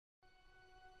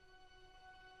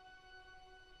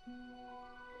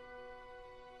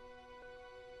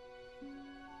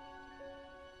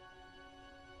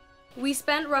We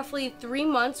spent roughly 3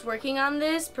 months working on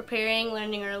this, preparing,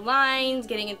 learning our lines,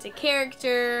 getting into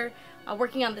character,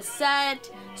 working on the set.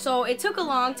 So it took a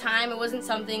long time. It wasn't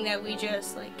something that we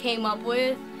just came up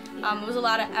with. It was a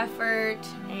lot of effort,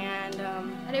 and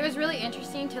it was really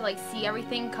interesting to see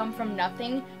everything come from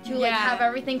nothing to have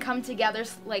everything come together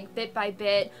bit by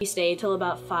bit. We stay till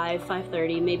about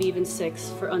 5:30, maybe even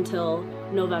 6 until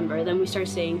November. Then we start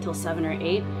staying till 7 or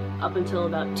 8, up until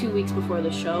about 2 weeks before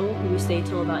the show. We stay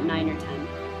till about 9 or 10.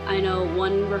 I know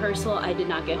one rehearsal I did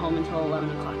not get home until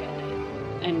 11 o'clock at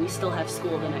night, and we still have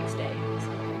school the next day.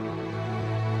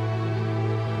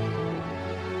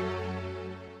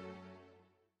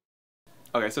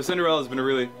 Okay, so Cinderella has been a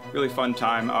really fun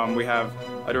time. We have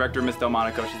a director, Miss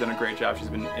Delmonico. She's done a great job. She's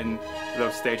been in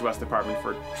the Stage West department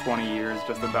for 20 years,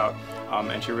 just about,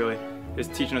 and she really is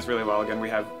teaching us really well. Again, we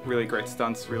have really great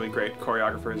stunts, really great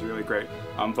choreographers, really great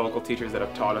vocal teachers that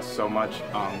have taught us so much.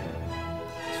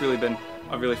 It's really been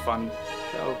a really fun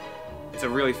show. It's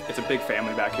a big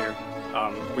family back here.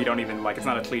 We don't even it's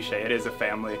not a cliche. It is a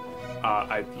family.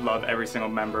 I love every single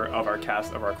member of our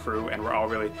cast, of our crew, and we're all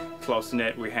really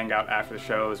close-knit. We hang out after the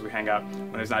shows, we hang out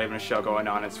when there's not even a show going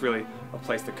on. It's really a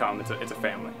place to come. It's a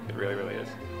family. It really is.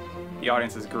 The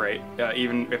audience is great.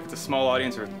 Even if it's a small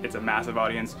audience or it's a massive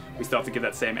audience, we still have to give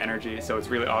that same energy. So it's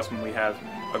really awesome when we have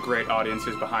a great audience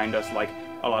who's behind us, like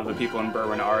a lot of the people in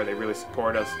Berwyn are. They really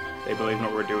support us. They believe in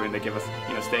what we're doing. They give us,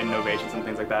 standing ovations and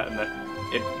things like that, and that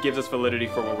it gives us validity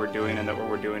for what we're doing, and that what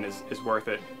we're doing is worth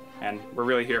it. And we're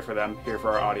really here for them, here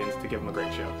for our audience, to give them a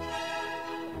great show.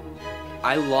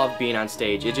 I love being on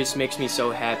stage. It just makes me so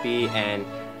happy, and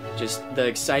just the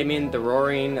excitement, the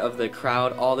roaring of the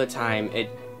crowd all the time.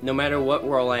 No matter what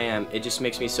role I am, it just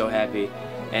makes me so happy.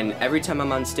 And every time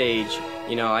I'm on stage,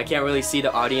 I can't really see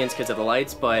the audience because of the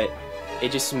lights, but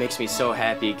it just makes me so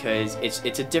happy because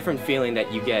it's a different feeling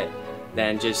that you get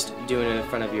than just doing it in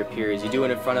front of your peers. You do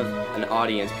it in front of an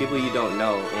audience, people you don't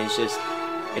know, and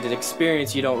it's an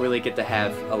experience you don't really get to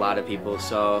have a lot of people.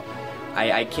 So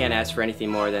I can't ask for anything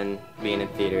more than being in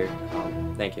theater.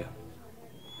 Thank you.